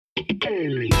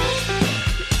Hello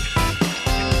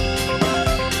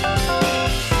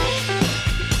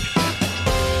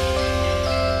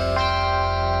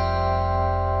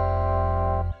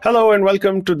and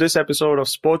welcome to this episode of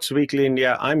Sports Weekly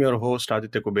India. I'm your host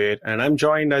Aditya Kuber and I'm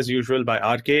joined as usual by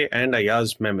RK and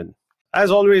Ayaz Memon.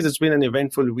 As always, it's been an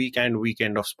eventful week and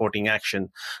weekend of sporting action.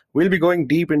 We'll be going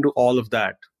deep into all of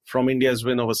that, from India's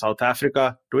win over South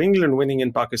Africa to England winning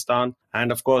in Pakistan,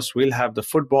 and of course, we'll have the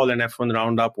football and F1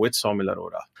 roundup with Saumil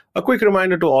Arora. A quick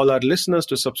reminder to all our listeners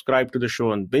to subscribe to the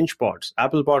show on BingePods,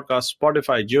 Apple Podcasts,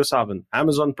 Spotify, JioSaavn,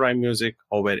 Amazon Prime Music,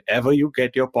 or wherever you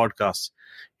get your podcasts.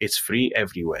 It's free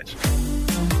everywhere.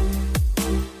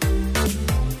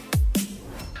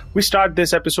 We start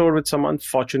this episode with some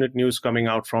unfortunate news coming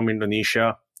out from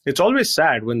Indonesia. It's always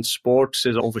sad when sports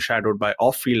is overshadowed by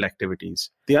off-field activities.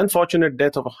 The unfortunate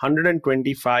death of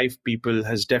 125 people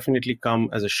has definitely come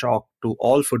as a shock to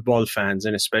all football fans,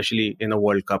 and especially in a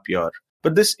World Cup year.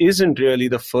 But this isn't really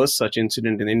the first such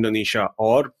incident in Indonesia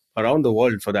or around the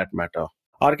world for that matter.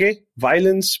 RK,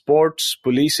 violence, sports,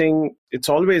 policing, it's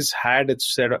always had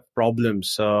its set of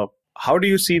problems. How do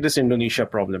you see this Indonesia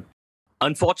problem?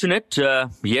 Unfortunate,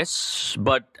 yes,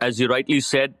 but as you rightly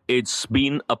said, it's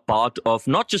been a part of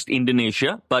not just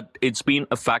Indonesia, but it's been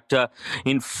a factor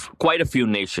in quite a few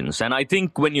nations. And I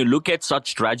think when you look at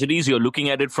such tragedies, you're looking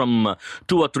at it from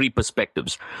 2 or 3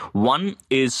 perspectives. One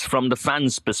is from the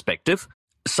fans' perspective.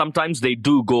 Sometimes they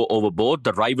do go overboard.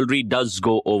 The rivalry does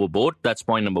go overboard. That's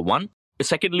point number one.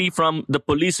 Secondly, from the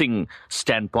policing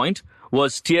standpoint,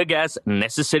 was tear gas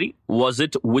necessary? Was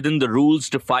it within the rules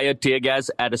to fire tear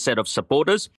gas at a set of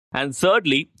supporters? And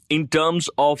thirdly, in terms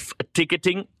of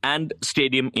ticketing and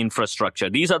stadium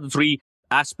infrastructure. These are the 3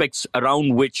 aspects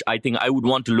around which I think I would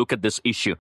want to look at this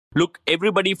issue. Look,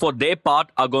 everybody for their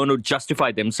part are going to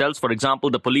justify themselves. For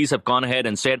example, the police have gone ahead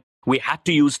and said, we had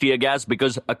to use tear gas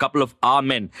because a couple of our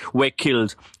men were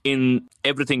killed in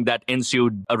everything that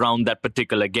ensued around that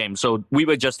particular game. So we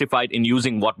were justified in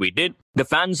using what we did. The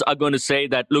fans are going to say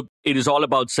that, look, it is all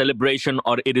about celebration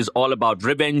or it is all about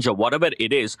revenge or whatever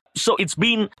it is. So it's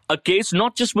been a case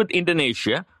not just with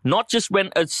Indonesia, not just when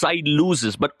a side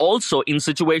loses, but also in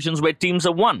situations where teams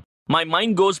have won. My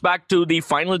mind goes back to the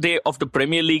final day of the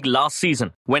Premier League last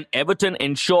season when Everton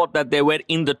ensured that they were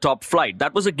in the top flight.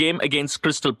 That was a game against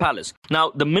Crystal Palace.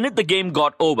 Now, the minute the game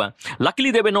got over,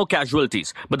 luckily there were no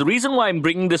casualties. But the reason why I'm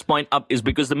bringing this point up is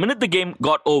because the minute the game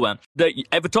got over, the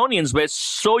Evertonians were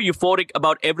so euphoric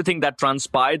about everything that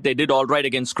transpired. They did all right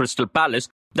against Crystal Palace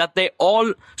that they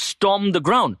all stormed the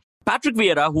ground. Patrick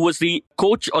Vieira, who was the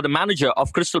coach or the manager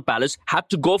of Crystal Palace, had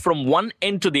to go from one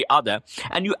end to the other,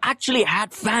 and you actually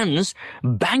had fans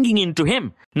banging into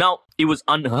him. Now, he was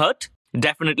unhurt.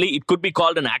 Definitely, it could be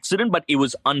called an accident, but he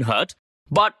was unhurt.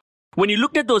 But when you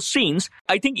looked at those scenes,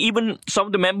 I think even some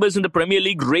of the members in the Premier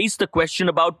League raised the question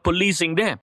about policing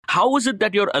there. How is it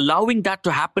that you're allowing that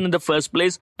to happen in the first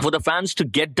place for the fans to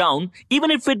get down, even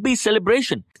if it be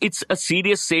celebration? It's a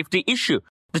serious safety issue.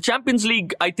 The Champions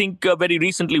League, I think very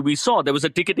recently we saw there was a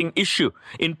ticketing issue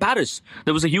in Paris.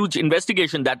 There was a huge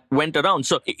investigation that went around.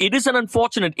 So it is an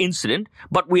unfortunate incident,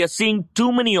 but we are seeing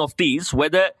too many of these,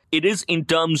 whether it is in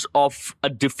terms of a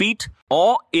defeat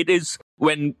or it is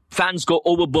when fans go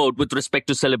overboard with respect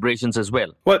to celebrations as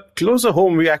well. Well, closer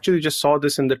home, we actually just saw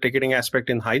this in the ticketing aspect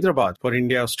in Hyderabad for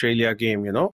India-Australia game,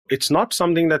 It's not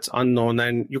something that's unknown,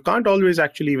 and you can't always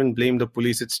actually even blame the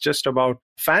police. It's just about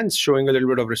fans showing a little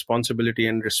bit of responsibility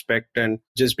and respect and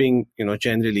just being,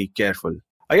 generally careful.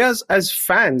 Ayaz, as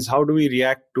fans, how do we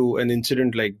react to an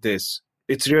incident like this?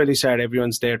 It's really sad.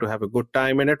 Everyone's there to have a good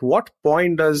time. And at what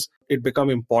point does it become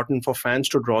important for fans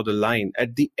to draw the line?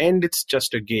 At the end, it's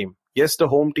just a game. Yes, the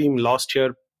home team lost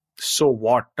here. So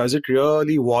what? Does it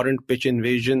really warrant pitch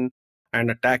invasion and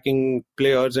attacking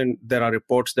players? And there are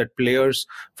reports that players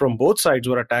from both sides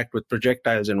were attacked with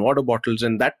projectiles and water bottles,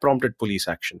 and that prompted police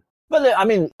action. Well, I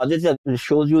mean, Aditya, it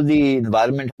shows you the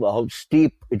environment, how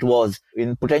steep it was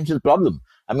in potential problem.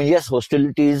 I mean, yes,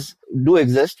 hostilities do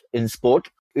exist in sport.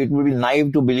 It would be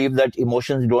naive to believe that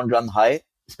emotions don't run high,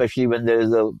 especially when there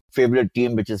is a favorite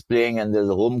team which is playing and there's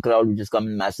a home crowd which is come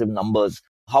in massive numbers.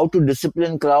 How to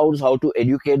discipline crowds, how to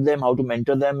educate them, how to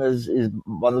mentor them is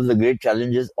one of the great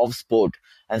challenges of sport,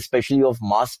 and especially of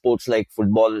mass sports like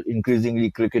football,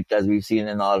 increasingly cricket, as we've seen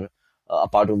in our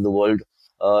part of the world.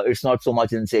 It's not so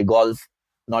much in, say, golf,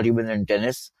 not even in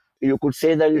tennis. You could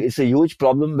say that it's a huge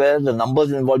problem where the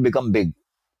numbers involved become big.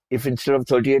 If instead of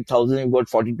 38,000, you've got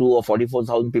 42 or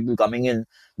 44,000 people coming in,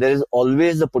 there is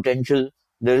always the potential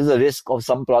there is a risk of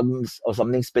some problems or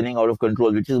something spinning out of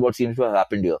control, which is what seems to have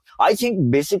happened here. I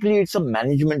think basically it's a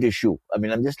management issue. I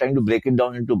mean, I'm just trying to break it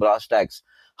down into brass tacks.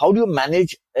 How do you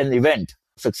manage an event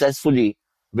successfully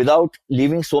without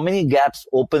leaving so many gaps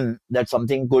open that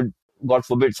something could, God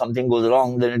forbid, something goes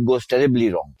wrong, then it goes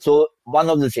terribly wrong. So one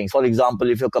of the things, for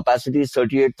example, if your capacity is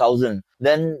 38,000,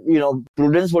 then,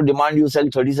 prudence would demand you sell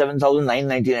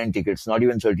 37,999 tickets, not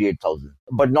even 38,000,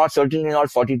 but certainly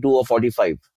not 42 or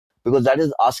 45, because that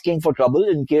is asking for trouble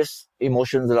in case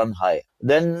emotions run high.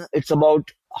 Then it's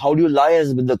about how do you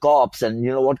liaise with the cops and,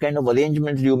 what kind of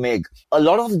arrangements do you make? A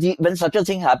lot of when such a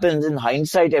thing happens, in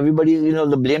hindsight, everybody,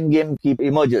 the blame game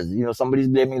emerges. Somebody's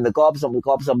blaming the cops, some of the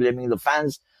cops are blaming the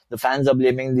fans are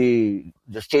blaming the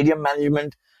stadium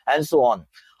management, and so on.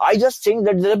 I just think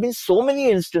that there have been so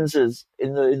many instances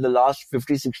in the last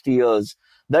 50, 60 years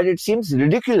that it seems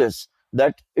ridiculous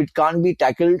that it can't be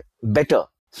tackled better.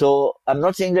 So I'm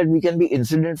not saying that we can be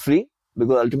incident free,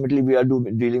 because ultimately we are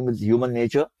dealing with human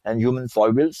nature and human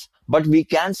foibles. But we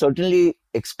can certainly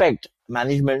expect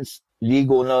managements,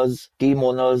 league owners, team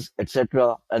owners,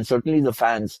 etc., and certainly the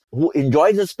fans who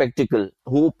enjoy the spectacle,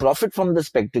 who profit from the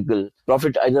spectacle,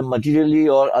 profit either materially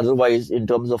or otherwise in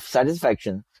terms of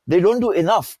satisfaction, they don't do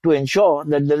enough to ensure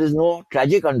that there is no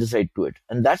tragic underside to it.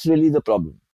 And that's really the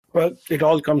problem. Well, it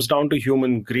all comes down to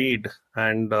human greed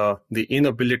and the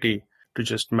inability to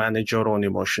just manage your own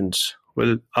emotions.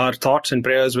 Well, our thoughts and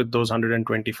prayers with those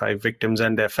 125 victims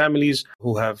and their families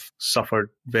who have suffered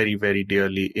very, very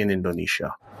dearly in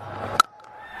Indonesia.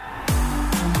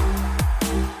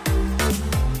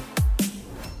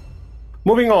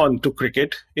 Moving on to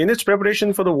cricket. In its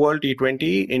preparation for the World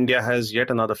T20, India has yet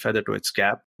another feather to its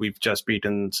cap. We've just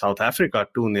beaten South Africa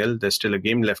 2-0. There's still a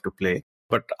game left to play.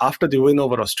 But after the win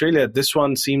over Australia, this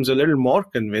one seems a little more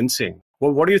convincing.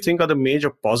 Well, what do you think are the major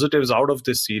positives out of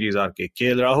this series, RK?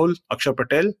 KL Rahul, Akshar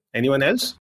Patel, anyone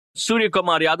else? Surya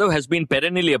Kumar Yadav has been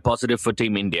perennially a positive for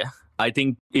Team India. I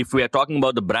think if we are talking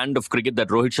about the brand of cricket that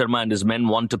Rohit Sharma and his men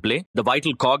want to play, the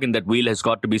vital cog in that wheel has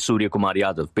got to be Surya Kumar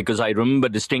Yadav, because I remember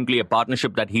distinctly a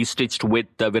partnership that he stitched with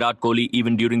Virat Kohli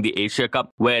even during the Asia Cup,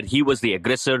 where he was the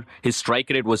aggressor. His strike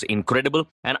rate was incredible.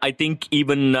 And I think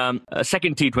even a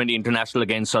second T20 international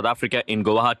against South Africa in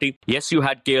Guwahati, yes, you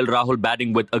had KL Rahul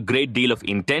batting with a great deal of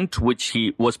intent, which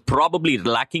he was probably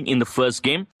lacking in the first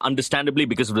game, understandably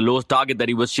because of the low target that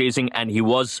he was chasing and he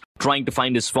was trying to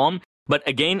find his form. But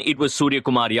again, it was Surya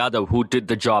Kumar Yadav who did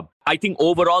the job. I think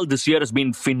overall this year has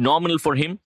been phenomenal for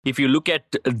him. If you look at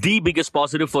the biggest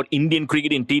positive for Indian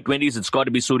cricket in T20s, it's got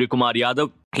to be Surya Kumar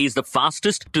Yadav. He's the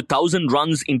fastest to 1,000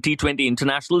 runs in T20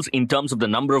 internationals in terms of the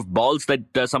number of balls that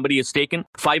somebody has taken.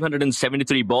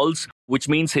 573 balls, which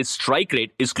means his strike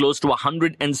rate is close to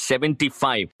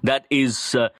 175. That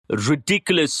is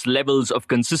ridiculous levels of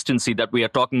consistency that we are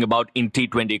talking about in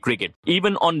T20 cricket.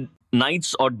 Even on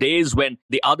nights or days when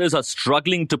the others are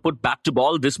struggling to put bat to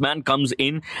ball, this man comes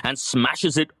in and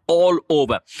smashes it all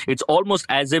over. It's almost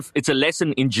as if it's a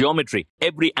lesson in geometry.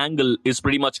 Every angle is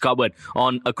pretty much covered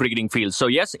on a cricketing field. So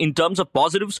yes, in terms of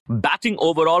positives, batting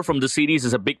overall from the series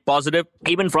is a big positive.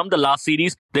 Even from the last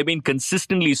series, they've been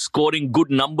consistently scoring good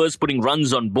numbers, putting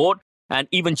runs on board, and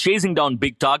even chasing down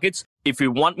big targets. If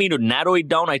you want me to narrow it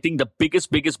down, I think the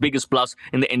biggest plus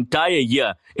in the entire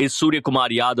year is Surya Kumar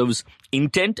Yadav's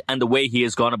intent and the way he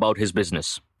has gone about his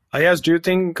business. Ayaz, do you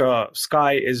think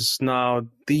Sky is now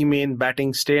the main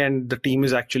batting stay and the team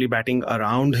is actually batting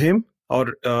around him?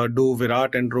 Or do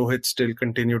Virat and Rohit still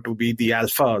continue to be the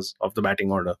alphas of the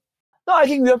batting order? No, I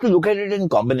think we have to look at it in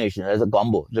combination, as a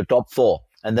combo, the top four.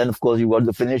 And then, of course, you've got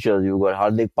the finishers. You've got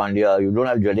Hardik Pandya. You don't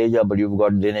have Jadeja, but you've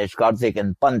got Dinesh Karthik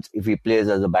and Pant if he plays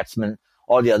as a batsman,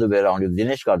 or the other way around if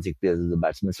Dinesh Karthik plays as a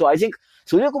batsman. So I think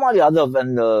Surya Kumar Yadav,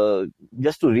 and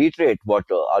just to reiterate what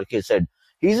RK said,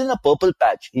 he's in a purple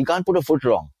patch. He can't put a foot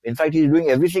wrong. In fact, he's doing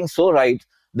everything so right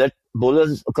that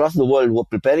bowlers across the world who are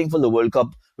preparing for the World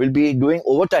Cup will be doing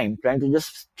overtime, trying to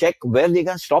just check where they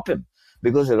can stop him,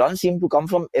 because the runs seem to come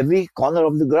from every corner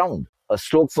of the ground. A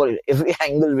stroke for every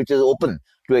angle which is open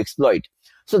to exploit.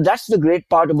 So that's the great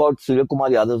part about Surya Kumar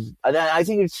Yadav. And I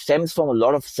think it stems from a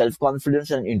lot of self-confidence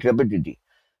and intrepidity.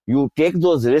 You take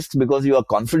those risks because you are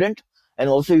confident, and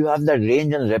also you have that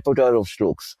range and repertoire of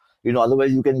strokes.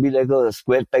 Otherwise you can be like a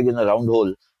square peg in a round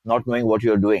hole, not knowing what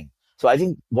you're doing. So I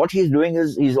think what he's doing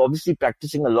is he's obviously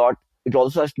practicing a lot. It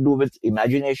also has to do with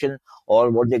imagination, or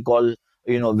what they call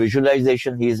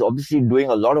visualization. He's obviously doing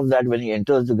a lot of that when he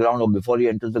enters the ground or before he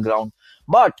enters the ground.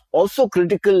 But also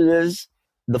critical is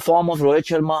the form of Rohit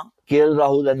Sharma, KL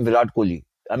Rahul and Virat Kohli.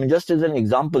 I mean, just as an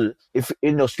example, if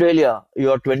in Australia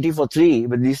you are 20 for 3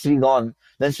 with these three gone,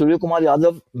 then Surya Kumar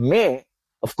Yadav may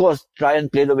of course, try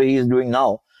and play the way he is doing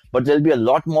now, but there'll be a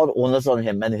lot more onus on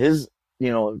him, and his,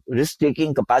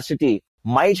 risk-taking capacity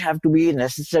might have to be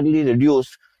necessarily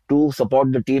reduced to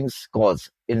support the team's cause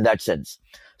in that sense.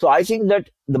 So I think that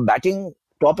the batting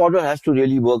top order has to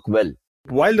really work well.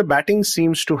 While the batting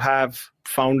seems to have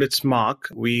found its mark,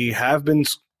 we have been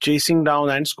chasing down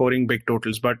and scoring big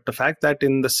totals. But the fact that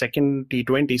in the second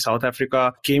T20, South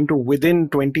Africa came to within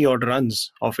 20 odd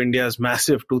runs of India's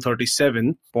massive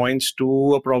 237 points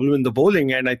to a problem in the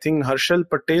bowling. And I think Harshal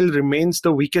Patel remains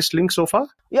the weakest link so far.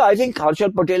 Yeah, I think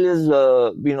Harshal Patel is,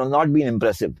 not been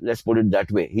impressive. Let's put it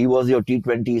that way. He was your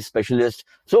T20 specialist.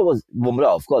 So was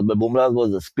Bumrah, of course. But Bumrah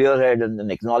was a spearhead and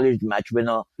an acknowledged match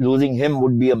winner. Losing him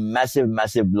would be a massive,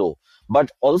 massive blow. But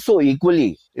also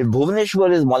equally, if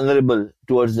Bhuvaneshwar is vulnerable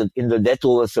in the death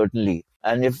over, certainly,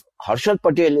 and if Harshal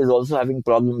Patel is also having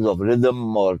problems of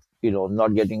rhythm or,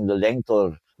 not getting the length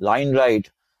or line right,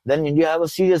 then India have a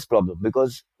serious problem,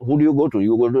 because who do you go to?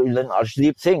 You go to then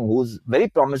Arshdeep Singh, who's very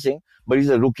promising, but he's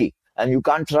a rookie. And you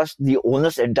can't trust the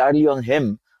onus entirely on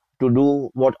him to do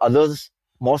what others,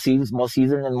 more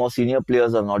seasoned and more senior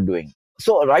players are not doing.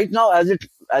 So right now, as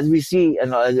we see,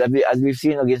 and as we've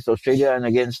seen against Australia and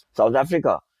against South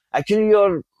Africa, actually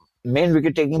your main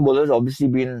wicket-taking bowler has obviously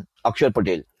been Akshar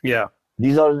Patel. Yeah.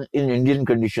 These are in Indian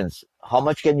conditions. How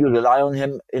much can you rely on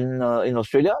him in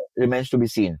Australia remains to be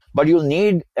seen. But you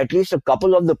need at least a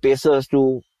couple of the pacers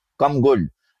to come good,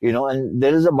 and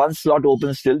there is a one slot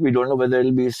open still. We don't know whether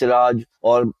it'll be Siraj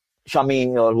or Shami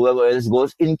or whoever else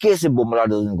goes, in case if Bumrah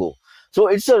doesn't go. So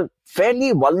it's a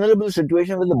fairly vulnerable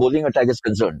situation when the bowling attack is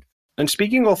concerned. And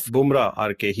speaking of Bumrah,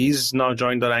 RK, he's now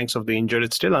joined the ranks of the injured.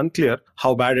 It's still unclear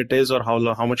how bad it is or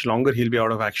how much longer he'll be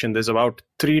out of action. There's about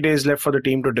 3 days left for the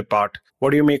team to depart. What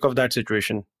do you make of that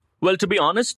situation? Well, to be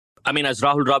honest, as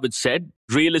Rahul Dravid said,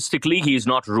 realistically, he's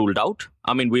not ruled out.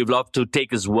 We've loved to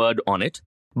take his word on it.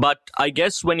 But I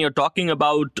guess when you're talking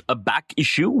about a back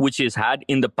issue, which he's had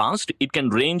in the past, it can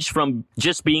range from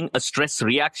just being a stress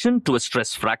reaction to a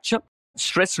stress fracture.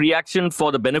 Stress reaction,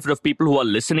 for the benefit of people who are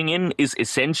listening in, is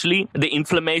essentially the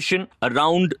inflammation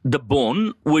around the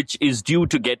bone, which is due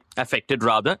to get affected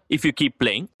if you keep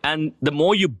playing. And the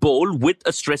more you bowl with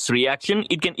a stress reaction,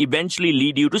 it can eventually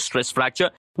lead you to stress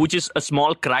fracture, which is a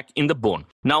small crack in the bone.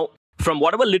 Now, from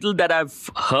whatever little that I've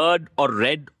heard or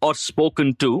read or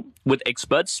spoken to with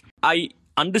experts, I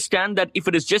understand that if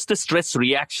it is just a stress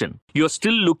reaction, you're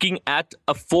still looking at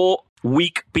a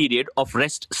 4-week period of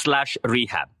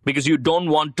rest/rehab, because you don't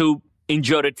want to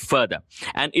injure it further.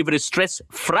 And if it is stress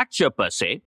fracture per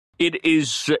se, it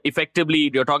is effectively,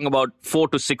 you're talking about 4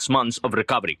 to 6 months of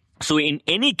recovery. So in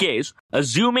any case,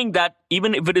 assuming that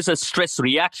even if it is a stress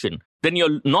reaction, then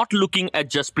you're not looking at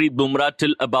Jasprit Bumrah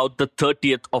till about the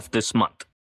 30th of this month.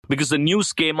 Because the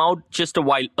news came out just a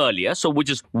while earlier, so which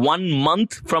is 1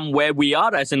 month from where we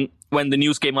are, as in when the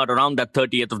news came out around that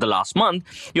 30th of the last month,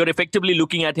 you're effectively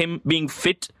looking at him being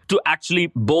fit to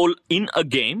actually bowl in a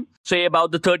game, say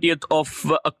about the 30th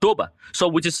of October. So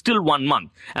which is still 1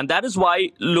 month. And that is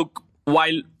why, look,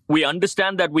 while we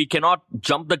understand that we cannot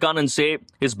jump the gun and say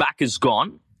his back is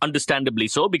gone, understandably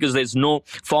so, because there's no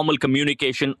formal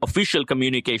communication, official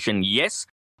communication, yes.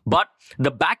 But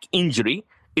the back injury,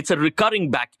 it's a recurring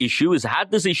back issue. He's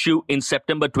had this issue in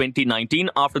September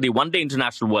 2019 after the One-Day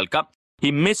International World Cup.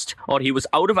 He missed, or he was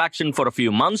out of action for a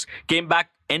few months, came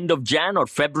back end of Jan or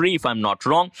February, if I'm not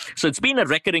wrong. So it's been a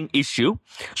recurring issue.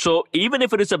 So even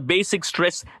if it is a basic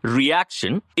stress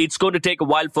reaction, it's going to take a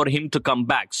while for him to come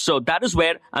back. So that is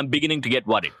where I'm beginning to get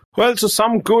worried. Well, so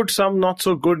some good, some not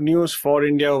so good news for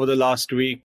India over the last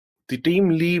week. The team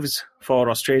leaves for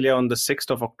Australia on the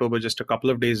 6th of October, just a couple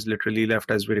of days literally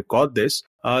left as we record this.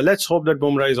 Let's hope that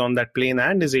Bumrah is on that plane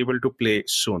and is able to play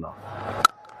sooner.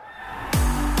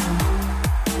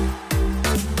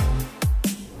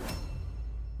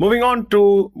 Moving on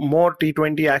to more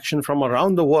T20 action from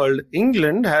around the world,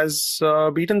 England has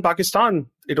beaten Pakistan.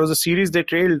 It was a series they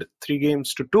trailed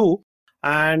 3-2.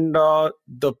 And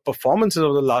the performances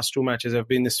of the last 2 matches have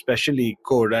been especially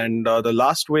good. And the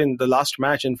last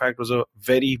match, in fact, was a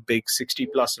very big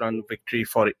 60-plus run victory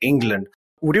for England.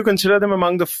 Would you consider them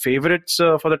among the favourites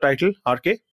for the title,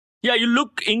 RK? Yeah, you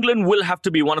look, England will have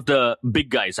to be one of the big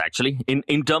guys, actually,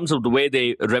 in terms of the way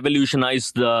they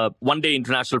revolutionized the one-day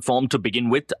international form to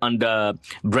begin with under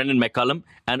Brendan McCullum.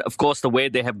 And, of course, the way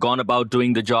they have gone about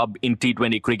doing the job in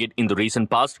T20 cricket in the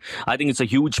recent past. I think it's a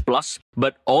huge plus.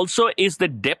 But also is the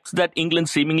depth that England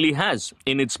seemingly has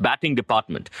in its batting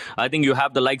department. I think you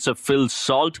have the likes of Phil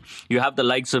Salt. You have the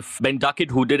likes of Ben Duckett,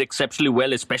 who did exceptionally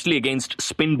well, especially against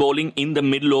spin bowling in the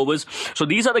middle overs. So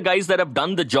these are the guys that have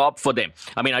done the job for them.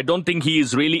 I mean, I don't think he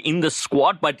is really in the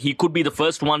squad, but he could be the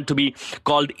first one to be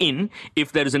called in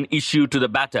if there is an issue to the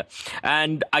batter.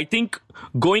 And I think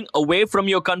going away from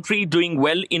your country, doing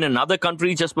well in another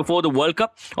country just before the World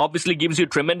Cup, obviously gives you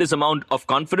a tremendous amount of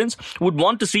confidence. Would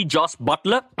want to see Jos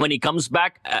Buttler when he comes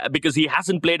back because he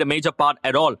hasn't played a major part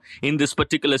at all in this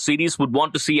particular series. Would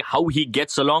want to see how he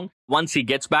gets along once he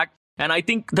gets back. And I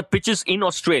think the pitches in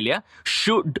Australia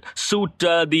should suit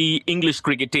the English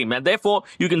cricket team. And therefore,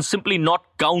 you can simply not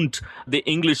count the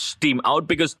English team out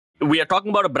because we are talking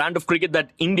about a brand of cricket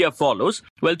that India follows.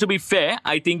 Well, to be fair,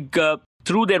 I think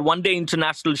through their one-day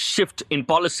international shift in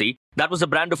policy, that was a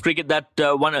brand of cricket that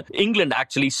England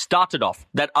actually started off,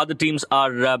 that other teams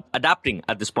are adapting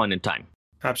at this point in time.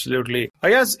 Absolutely.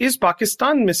 Ayaz, is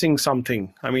Pakistan missing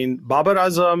something? I mean, Babar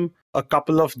Azam, a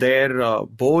couple of their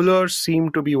bowlers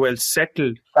seem to be well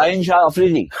settled. Shaheen Shah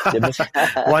Afridi.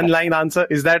 One line answer.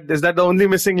 Is that the only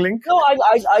missing link? No,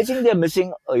 I think they're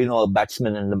missing a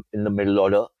batsman in the middle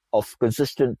order of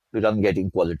consistent run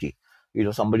getting quality.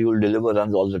 Somebody who will deliver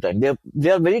runs all the time. They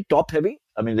are very top heavy.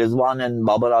 I mean, Rizwan and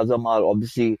Babar Azam are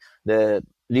obviously the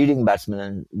leading batsmen,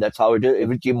 and that's how it is.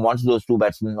 Every team wants those two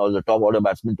batsmen or the top order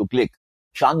batsmen to click.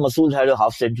 Shan Masood had a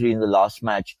half century in the last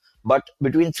match. But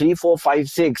between 3, 4, 5,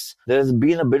 6, there has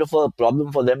been a bit of a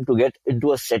problem for them to get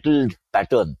into a settled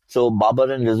pattern. So Babar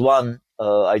and Rizwan,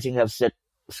 I think, have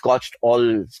scotched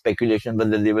all speculation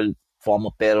whether they will form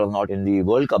a pair or not in the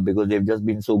World Cup because they've just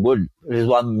been so good.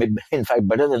 Rizwan may be, in fact,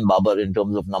 better than Babar in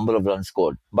terms of number of runs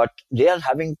scored. But they are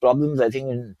having problems, I think,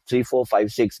 in 3, 4,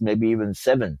 5, 6, maybe even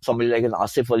 7. Somebody like an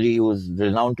Asif Ali, who's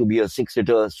renowned to be a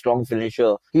six-hitter, strong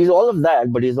finisher. He's all of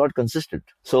that, but he's not consistent.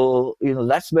 So,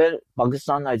 that's where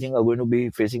Pakistan, I think, are going to be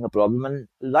facing a problem. And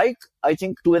like, I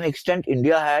think, to an extent,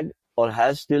 India had or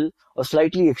has still a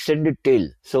slightly extended tail.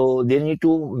 So they need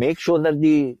to make sure that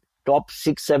the top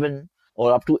 6, 7,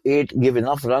 or up to 8 give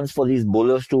enough runs for these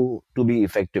bowlers to be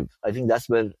effective. I think that's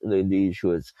where the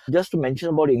issue is. Just to mention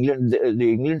about England,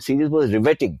 the England series was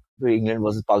riveting. England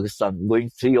versus Pakistan, going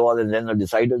 3-all and then a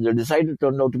decider. The decider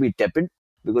turned out to be tepid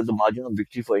because the margin of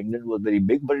victory for England was very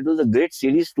big. But it was a great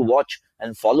series to watch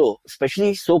and follow,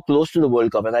 especially so close to the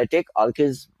World Cup. And I take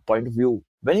RK's point of view.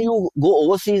 When you go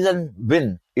overseas and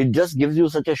win, it just gives you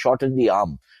such a shot in the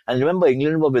arm. And remember,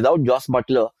 England were without Jos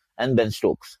Buttler and Ben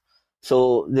Stokes.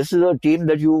 So this is a team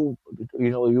that you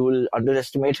will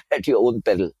underestimate at your own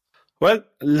peril. Well,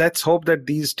 let's hope that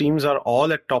these teams are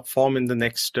all at top form in the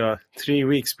next 3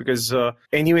 weeks because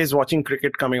anyways, watching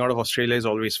cricket coming out of Australia is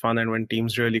always fun, and when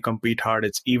teams really compete hard,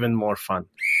 it's even more fun.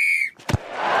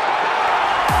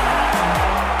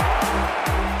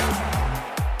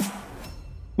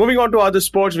 Moving on to other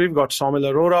sports, we've got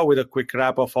Saumil Arora with a quick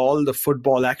wrap of all the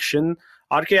football action.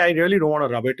 RK, I really don't want to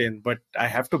rub it in, but I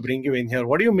have to bring you in here.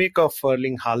 What do you make of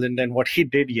Erling Haaland and what he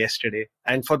did yesterday?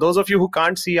 And for those of you who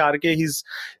can't see RK, he's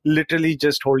literally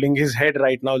just holding his head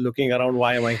right now, looking around.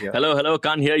 Why am I here? Hello.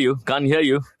 Can't hear you.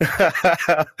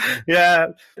 Yeah,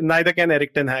 neither can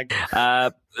Erik ten Hag.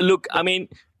 Look, I mean,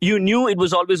 you knew it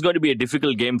was always going to be a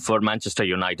difficult game for Manchester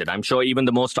United. I'm sure even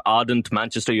the most ardent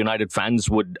Manchester United fans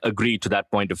would agree to that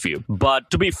point of view.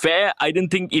 But to be fair, I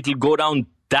didn't think it'll go down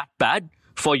that bad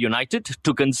for United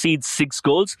to concede 6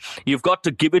 goals. You've got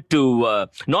to give it to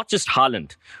not just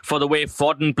Haaland, for the way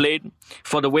Foden played,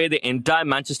 for the way the entire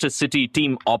Manchester City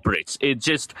team operates.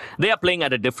 They are playing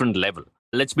at a different level.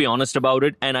 Let's be honest about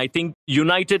it. And I think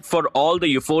United, for all the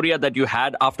euphoria that you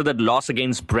had after that loss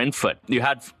against Brentford, you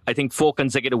had, I think, 4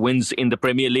 consecutive wins in the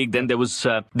Premier League. Then there was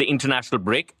the international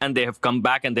break, and they have come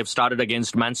back and they've started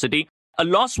against Man City. A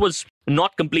loss was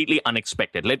not completely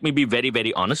unexpected. Let me be very,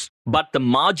 very honest. But the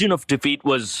margin of defeat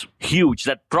was huge.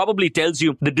 That probably tells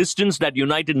you the distance that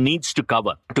United needs to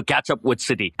cover to catch up with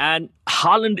City. And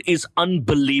Haaland is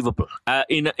unbelievable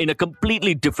in a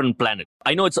completely different planet.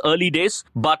 I know it's early days,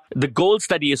 but the goals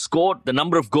that he has scored, the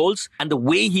number of goals, and the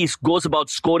way he goes about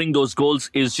scoring those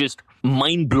goals is just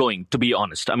mind-blowing, to be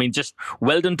honest. I mean, just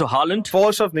well done to Haaland.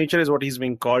 Force of nature is what he's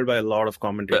being called by a lot of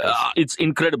commentators. It's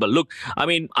incredible. Look, I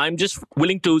mean, I'm just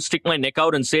willing to stick my neck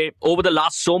out and say, over the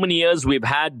last so many years, we've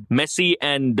had Messi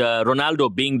and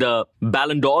Ronaldo being the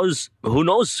Ballon d'Ors. Who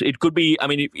knows? It could be, I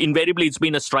mean, invariably it's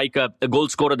been a striker, a goal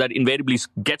scorer that invariably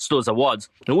gets those awards.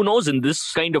 Who knows? In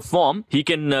this kind of form, he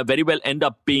can very well end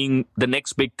up being the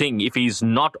next big thing if he's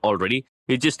not already.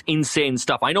 It's just insane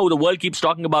stuff. I know the world keeps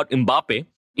talking about Mbappe.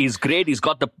 He's great. He's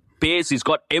got the pace. He's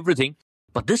got everything.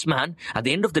 But this man, at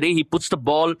the end of the day, he puts the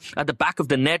ball at the back of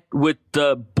the net with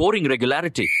boring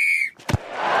regularity.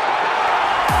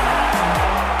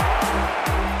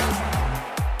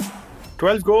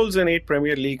 "12 goals in 8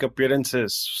 Premier League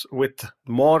appearances." With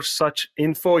more such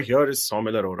info, here is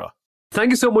Saumil Arora.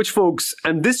 Thank you so much, folks.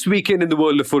 And this weekend in the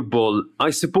world of football, I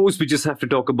suppose we just have to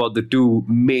talk about the two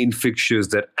main fixtures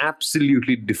that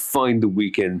absolutely defined the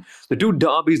weekend. The two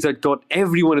derbies that got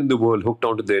everyone in the world hooked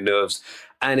onto their nerves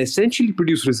and essentially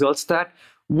produced results that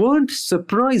weren't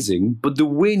surprising, but the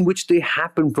way in which they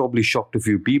happened probably shocked a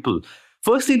few people.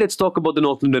 Firstly, let's talk about the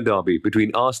North London derby between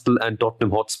Arsenal and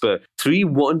Tottenham Hotspur.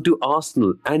 3-1 to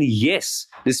Arsenal. And yes,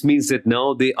 this means that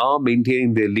now they are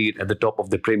maintaining their lead at the top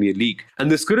of the Premier League. And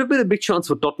this could have been a big chance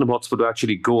for Tottenham Hotspur to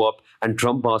actually go up and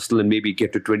trump Arsenal and maybe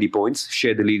get to 20 points,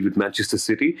 share the lead with Manchester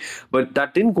City. But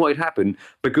that didn't quite happen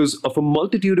because of a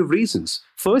multitude of reasons.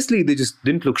 Firstly, they just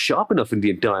didn't look sharp enough in the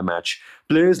entire match.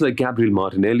 Players like Gabriel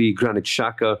Martinelli, Granit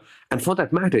Xhaka, and for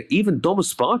that matter, even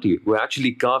Thomas Partey were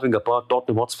actually carving apart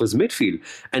Tottenham Hotspur's midfield.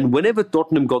 And whenever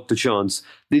Tottenham got the chance,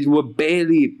 they were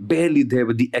barely there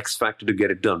with the X factor to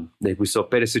get it done. Like we saw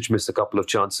Perisic miss a couple of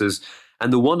chances.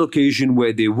 And the one occasion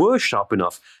where they were sharp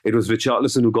enough, it was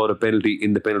Richarlison who got a penalty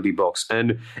in the penalty box.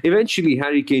 And eventually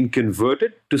Harry Kane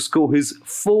converted to score his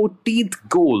 14th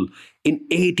goal in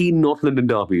 18 North London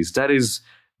derbies. That is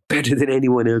better than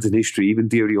anyone else in history, even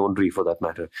Thierry Henry for that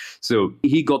matter. So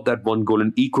he got that one goal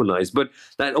and equalised. But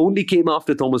that only came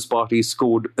after Thomas Partey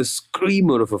scored a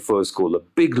screamer of a first goal, a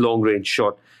big long-range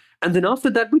shot. And then after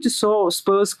that, we just saw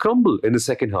Spurs crumble in the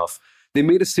second half. They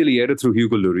made a silly error through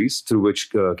Hugo Lloris, through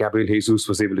which Gabriel Jesus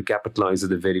was able to capitalise at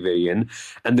the very, very end.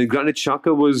 And then Granit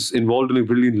Xhaka was involved in a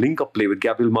brilliant link-up play with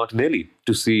Gabriel Martinelli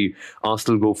to see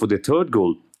Arsenal go for their third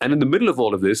goal. And in the middle of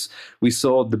all of this, we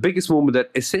saw the biggest moment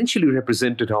that essentially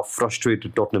represented how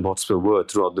frustrated Tottenham Hotspur were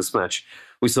throughout this match.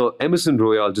 We saw Emerson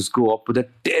Royal just go up with a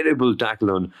terrible tackle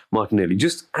on Martinelli,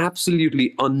 just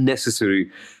absolutely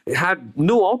unnecessary. It had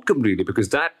no outcome really because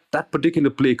that particular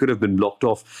play could have been blocked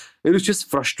off. It was just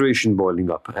frustration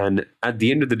boiling up. And at the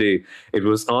end of the day, it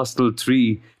was Arsenal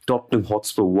 3, Tottenham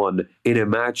Hotspur 1 in a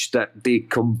match that they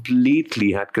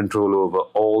completely had control over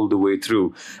all the way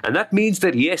through. And that means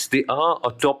that, yes, they are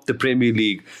atop the Premier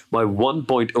League by 1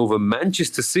 point over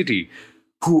Manchester City,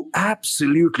 who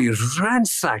absolutely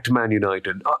ransacked Man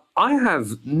United. I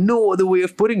have no other way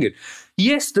of putting it.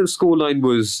 Yes, the scoreline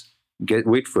was,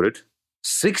 wait for it,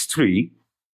 6-3.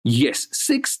 Yes,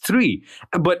 6-3.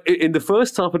 But in the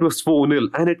first half, it was 4-0,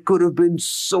 and it could have been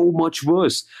so much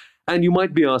worse. And you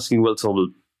might be asking, well, Samuel,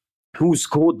 who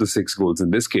scored the 6 goals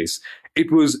in this case?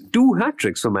 It was 2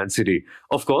 hat-tricks for Man City.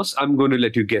 Of course, I'm going to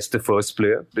let you guess the first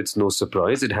player. It's no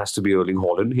surprise. It has to be Erling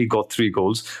Haaland. He got 3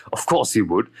 goals. Of course he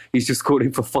would. He's just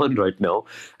scoring for fun right now.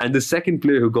 And the second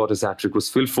player who got his hat-trick was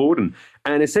Phil Foden.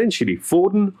 And essentially,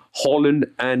 Foden, Haaland,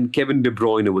 and Kevin De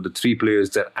Bruyne were the 3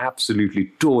 players that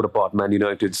absolutely tore apart Man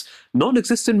United's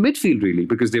non-existent midfield, really,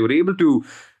 because they were able to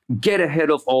get ahead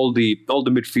of all the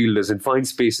midfielders and find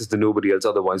spaces that nobody else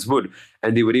otherwise would.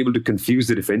 And they were able to confuse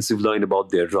the defensive line about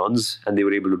their runs, and they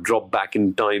were able to drop back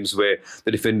in times where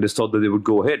the defenders thought that they would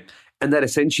go ahead. And that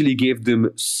essentially gave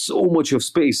them so much of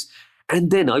space. And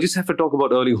then I just have to talk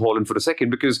about Erling Haaland for a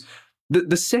second, because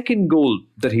the second goal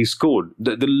that he scored,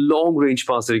 the long-range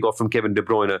pass that he got from Kevin De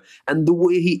Bruyne, and the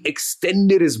way he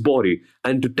extended his body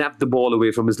and to tap the ball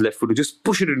away from his left foot to just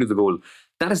push it into the goal,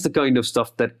 that is the kind of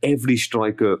stuff that every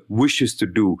striker wishes to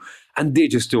do. And they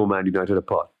just tore Man United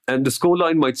apart. And the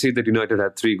scoreline might say that United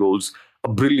had 3 goals, a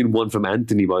brilliant one from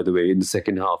Anthony, by the way, in the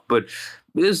second half. But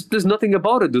there's nothing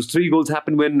about it. Those 3 goals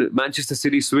happened when Manchester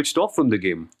City switched off from the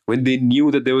game, when they knew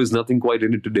that there was nothing quite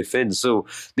in it to defend. So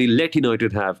they let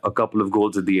United have a couple of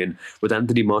goals at the end, with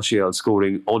Anthony Martial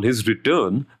scoring on his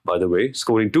return, by the way,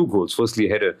 scoring 2 goals. Firstly, a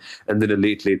header, and then a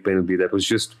late penalty that was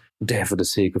just there for the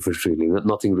sake of it, really.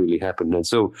 Nothing really happened. And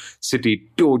so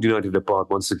City tore United apart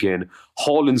once again.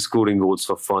 Haaland scoring goals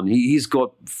for fun. He's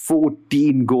got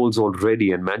 14 goals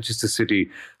already, and Manchester City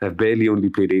have barely only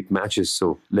played 8 matches,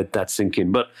 so let that sink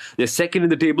in. But they're second in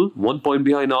the table, 1 point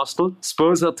behind Arsenal.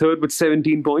 Spurs are third with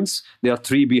 17 points. They are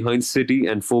 3 behind City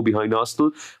and 4 behind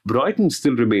Arsenal. Brighton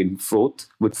still remain fourth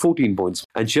with 14 points.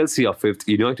 And Chelsea are fifth,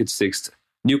 United sixth,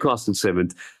 Newcastle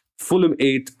seventh, Fulham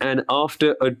 8th, and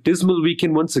after a dismal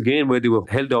weekend once again where they were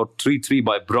held out 3-3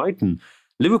 by Brighton,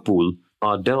 Liverpool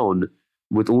are down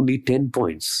with only 10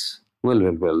 points. Well,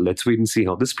 let's wait and see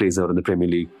how this plays out in the Premier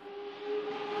League.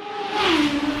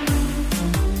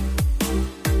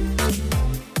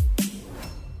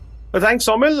 Well, thanks,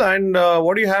 Somil. And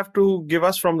what do you have to give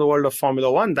us from the world of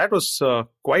Formula One? That was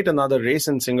quite another race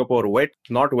in Singapore. Wet,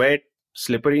 not wet,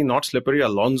 slippery, not slippery.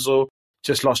 Alonso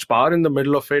just lost power in the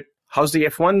middle of it. How's the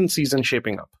F1 season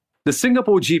shaping up? The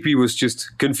Singapore GP was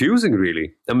just confusing,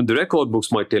 really. I mean, the record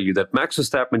books might tell you that Max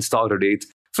Verstappen started 8th,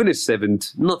 finished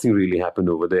 7th. Nothing really happened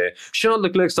over there. Charles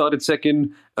Leclerc started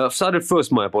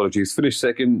first, my apologies, finished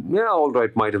second. Yeah, all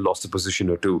right, might have lost a position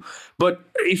or two. But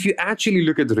if you actually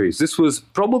look at the race, this was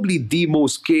probably the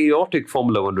most chaotic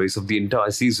Formula One race of the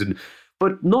entire season,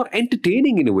 but not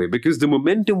entertaining in a way, because the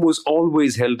momentum was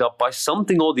always held up by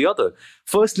something or the other.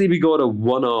 Firstly, we got a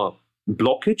 1 hour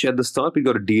blockage at the start. We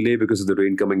got a delay because of the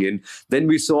rain coming in. Then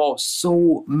we saw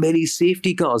so many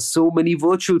safety cars, so many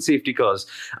virtual safety cars.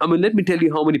 I mean, let me tell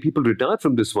you how many people retired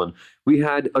from this one. We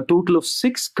had a total of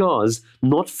 6 cars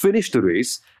not finish the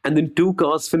race, and then 2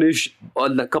 cars finish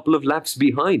a couple of laps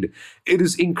behind. It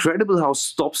is incredible how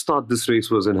stop-start this race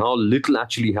was and how little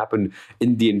actually happened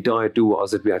in the entire 2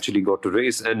 hours that we actually got to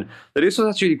race. And the race was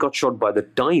actually got shot by the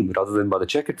time rather than by the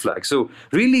checkered flag. So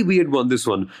really we had won this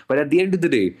one. But at the end of the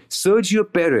day, Sergio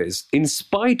Perez, in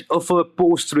spite of a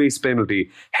post-race penalty,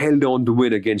 held on to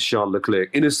win against Charles Leclerc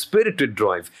in a spirited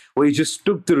drive where he just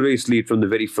took the race lead from the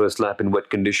very first lap in wet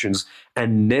conditions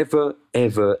and never,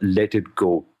 ever let it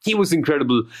go. He was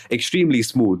incredible, extremely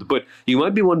smooth. But you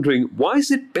might be wondering, why is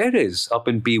it Perez up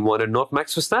in P1 and not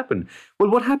Max Verstappen?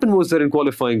 Well, what happened was that in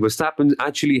qualifying, Verstappen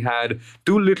actually had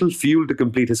too little fuel to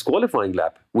complete his qualifying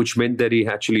lap, which meant that he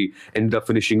actually ended up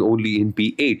finishing only in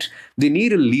P8. They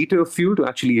need a liter of fuel to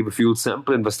actually give a fuel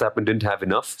sample, and Verstappen didn't have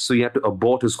enough, so he had to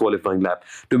abort his qualifying lap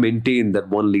to maintain that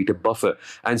 1 liter buffer.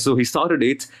 And so he started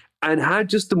 8th and had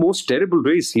just the most terrible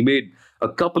race. He made a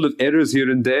couple of errors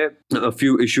here and there, a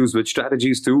few issues with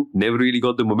strategies too, never really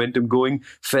got the momentum going,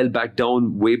 fell back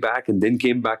down way back and then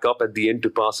came back up at the end to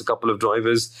pass a couple of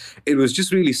drivers. It was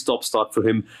just really stop-start for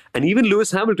him. And even Lewis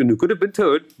Hamilton, who could have been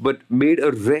third, but made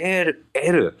a rare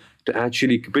error to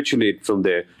actually capitulate from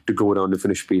there to go down to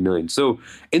finish P9. So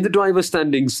in the driver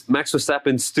standings, Max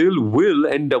Verstappen still will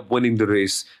end up winning the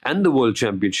race and the World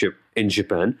Championship in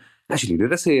Japan. Actually,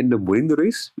 did I say end up winning the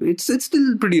race? It's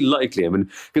still pretty likely. I mean,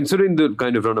 considering the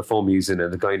kind of run of form he's in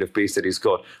and the kind of pace that he's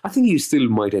got, I think he still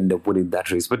might end up winning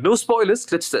that race. But no spoilers.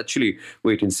 Let's actually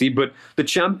wait and see. But the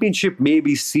championship may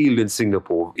be sealed in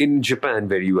Singapore, in Japan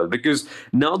very well, because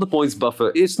now the points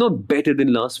buffer, it's not better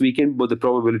than last weekend, but the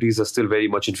probabilities are still very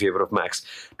much in favor of Max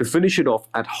to finish it off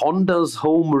at Honda's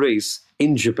home race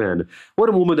in Japan. What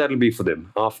a moment that'll be for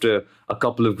them after a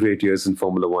couple of great years in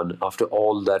Formula One, after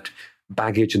all that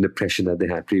baggage and the pressure that they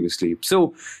had previously.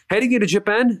 So heading into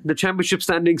Japan, the championship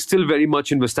standing still very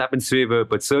much in Verstappen's favor,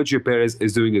 but Sergio Perez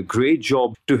is doing a great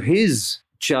job to his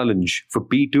challenge for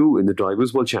P2 in the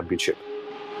Drivers' World Championship.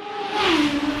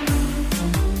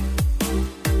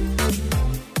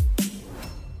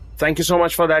 Thank you so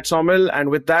much for that, Somil.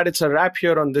 And with that, it's a wrap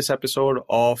here on this episode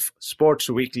of Sports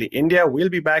Weekly India. We'll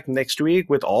be back next week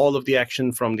with all of the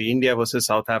action from the India versus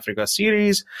South Africa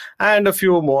series and a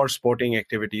few more sporting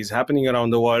activities happening around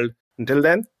the world. Until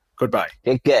then, goodbye.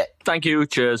 Take care. Thank you.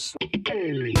 Cheers.